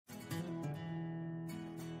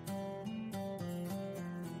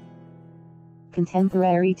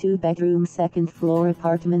Contemporary 2-bedroom second-floor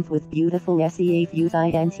apartment with beautiful SEA views.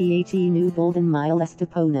 INTHE New Golden Mile,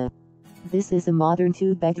 Estepona. This is a modern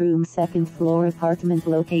 2-bedroom second-floor apartment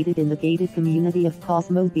located in the gated community of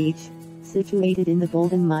COSMO Beach, situated in the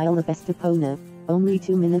Golden Mile of Estepona, only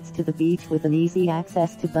 2 minutes to the beach with an easy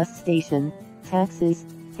access to bus station, taxis,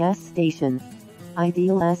 gas station.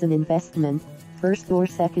 Ideal as an investment, first or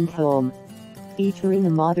second home. Featuring a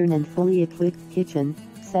modern and fully equipped kitchen,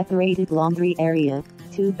 separated laundry area,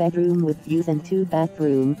 2-bedroom with views and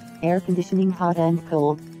 2-bathroom, air conditioning hot and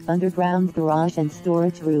cold, underground garage and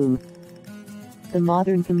storage room. The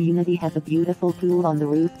modern community has a beautiful pool on the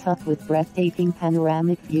rooftop with breathtaking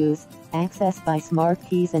panoramic views, accessed by smart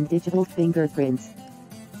keys and digital fingerprints.